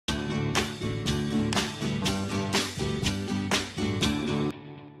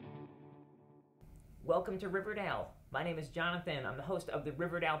Welcome to Riverdale. My name is Jonathan. I'm the host of the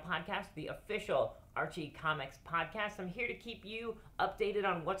Riverdale podcast, the official Archie Comics podcast. I'm here to keep you updated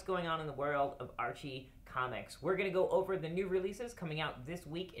on what's going on in the world of Archie Comics. We're going to go over the new releases coming out this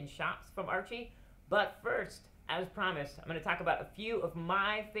week in shops from Archie. But first, as promised, I'm going to talk about a few of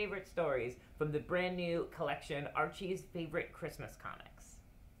my favorite stories from the brand new collection, Archie's Favorite Christmas Comics.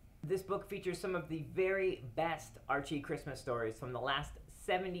 This book features some of the very best Archie Christmas stories from the last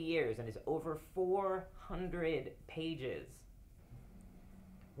 70 years and is over 400 pages.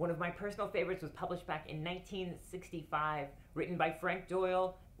 One of my personal favorites was published back in 1965, written by Frank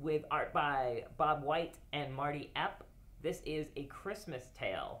Doyle with art by Bob White and Marty Epp. This is A Christmas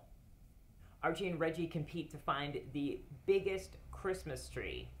Tale. Archie and Reggie compete to find the biggest Christmas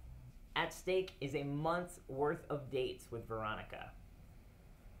tree. At stake is a month's worth of dates with Veronica.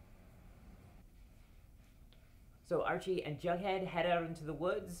 So Archie and Jughead head out into the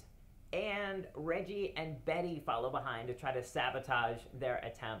woods, and Reggie and Betty follow behind to try to sabotage their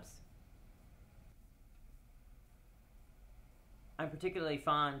attempts. I'm particularly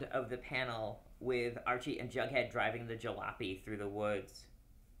fond of the panel with Archie and Jughead driving the jalopy through the woods.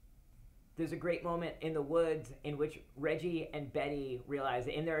 There's a great moment in the woods in which Reggie and Betty realize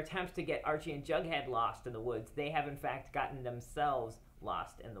that in their attempts to get Archie and Jughead lost in the woods, they have in fact gotten themselves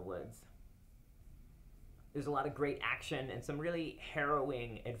lost in the woods. There's a lot of great action and some really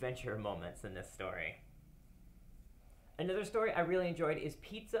harrowing adventure moments in this story. Another story I really enjoyed is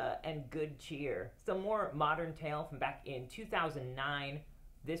Pizza and Good Cheer. It's a more modern tale from back in 2009.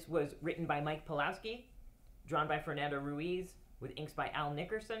 This was written by Mike Pawlowski, drawn by Fernando Ruiz, with inks by Al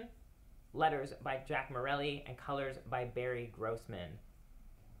Nickerson, letters by Jack Morelli, and colors by Barry Grossman.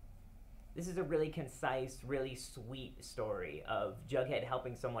 This is a really concise, really sweet story of Jughead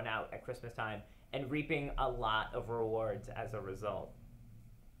helping someone out at Christmas time and reaping a lot of rewards as a result.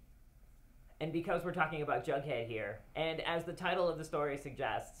 And because we're talking about Jughead here, and as the title of the story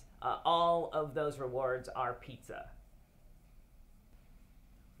suggests, all of those rewards are pizza.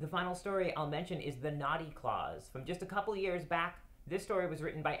 The final story I'll mention is The Naughty Claus. From just a couple years back, this story was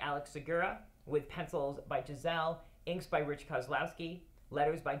written by Alex Segura, with pencils by Giselle, inks by Rich Kozlowski,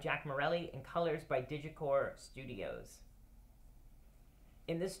 letters by Jack Morelli, and colors by Digicore Studios.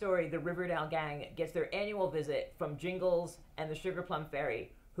 In this story, the Riverdale gang gets their annual visit from Jingles and the Sugar Plum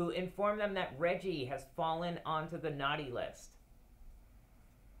Fairy, who inform them that Reggie has fallen onto the naughty list.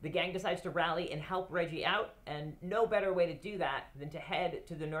 The gang decides to rally and help Reggie out, and no better way to do that than to head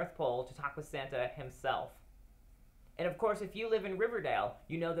to the North Pole to talk with Santa himself. And of course, if you live in Riverdale,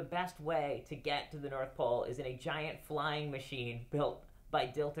 you know the best way to get to the North Pole is in a giant flying machine built by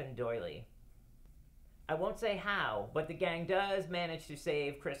Dilton Doily. I won't say how, but the gang does manage to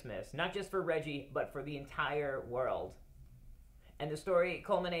save Christmas, not just for Reggie, but for the entire world. And the story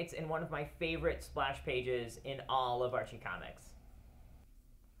culminates in one of my favorite splash pages in all of Archie Comics.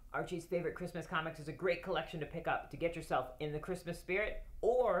 Archie's Favorite Christmas Comics is a great collection to pick up to get yourself in the Christmas spirit,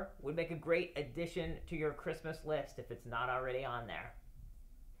 or would make a great addition to your Christmas list if it's not already on there.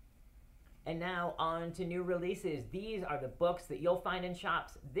 And now on to new releases. These are the books that you'll find in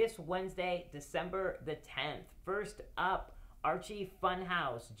shops this Wednesday, December the 10th. First up, Archie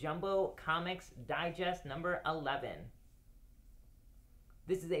Funhouse Jumbo Comics Digest number 11.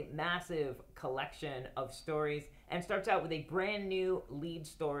 This is a massive collection of stories and starts out with a brand new lead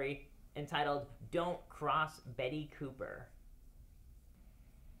story entitled Don't Cross Betty Cooper.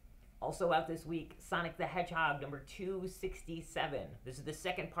 Also out this week, Sonic the Hedgehog number 267. This is the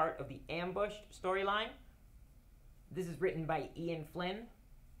second part of the Ambushed storyline. This is written by Ian Flynn,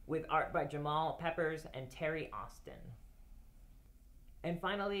 with art by Jamal Peppers and Terry Austin. And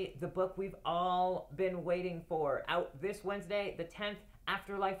finally, the book we've all been waiting for, out this Wednesday, the 10th,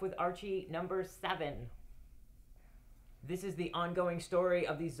 Afterlife with Archie number 7. This is the ongoing story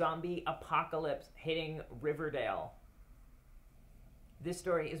of the zombie apocalypse hitting Riverdale. This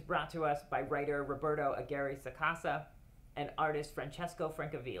story is brought to us by writer Roberto Aguirre Sacasa and artist Francesco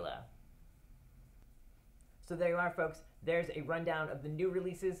Francavilla. So there you are, folks. There's a rundown of the new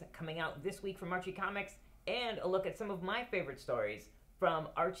releases coming out this week from Archie Comics, and a look at some of my favorite stories from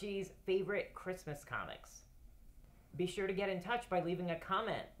Archie's Favorite Christmas Comics. Be sure to get in touch by leaving a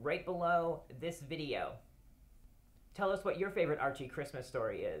comment right below this video. Tell us what your favorite Archie Christmas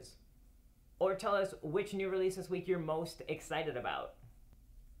story is. Or tell us which new release this week you're most excited about.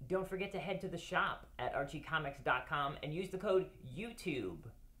 Don't forget to head to the shop at archiecomics.com and use the code YouTube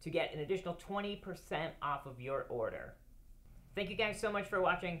to get an additional 20% off of your order. Thank you guys so much for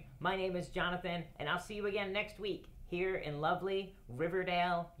watching. My name is Jonathan, and I'll see you again next week here in lovely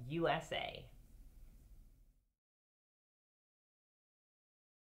Riverdale, USA.